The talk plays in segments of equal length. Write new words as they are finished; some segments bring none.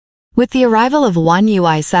With the arrival of One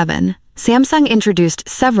UI 7, Samsung introduced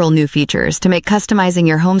several new features to make customizing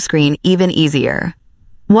your home screen even easier.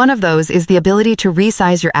 One of those is the ability to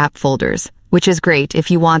resize your app folders, which is great if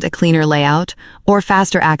you want a cleaner layout or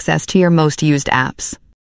faster access to your most used apps.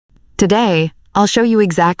 Today, I'll show you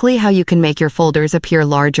exactly how you can make your folders appear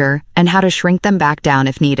larger and how to shrink them back down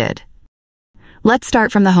if needed. Let's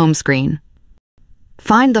start from the home screen.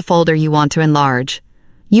 Find the folder you want to enlarge.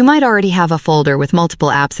 You might already have a folder with multiple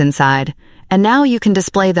apps inside, and now you can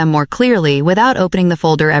display them more clearly without opening the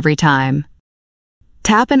folder every time.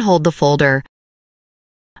 Tap and hold the folder.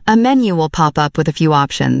 A menu will pop up with a few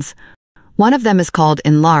options. One of them is called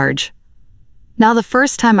Enlarge. Now, the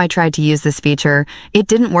first time I tried to use this feature, it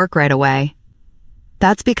didn't work right away.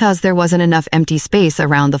 That's because there wasn't enough empty space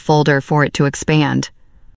around the folder for it to expand.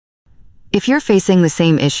 If you're facing the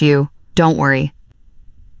same issue, don't worry.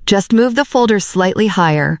 Just move the folder slightly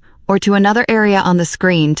higher or to another area on the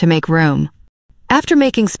screen to make room. After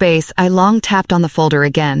making space, I long tapped on the folder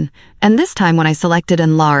again, and this time when I selected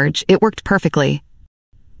Enlarge, it worked perfectly.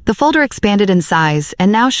 The folder expanded in size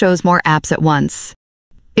and now shows more apps at once.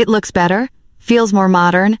 It looks better, feels more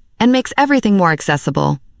modern, and makes everything more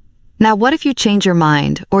accessible. Now, what if you change your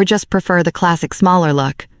mind or just prefer the classic smaller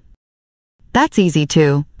look? That's easy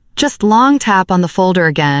too. Just long tap on the folder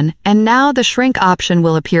again, and now the shrink option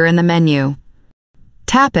will appear in the menu.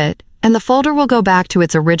 Tap it, and the folder will go back to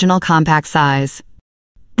its original compact size.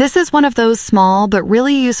 This is one of those small but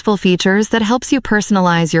really useful features that helps you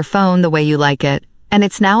personalize your phone the way you like it, and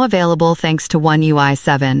it's now available thanks to One UI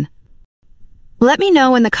 7. Let me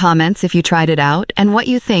know in the comments if you tried it out and what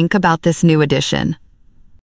you think about this new addition.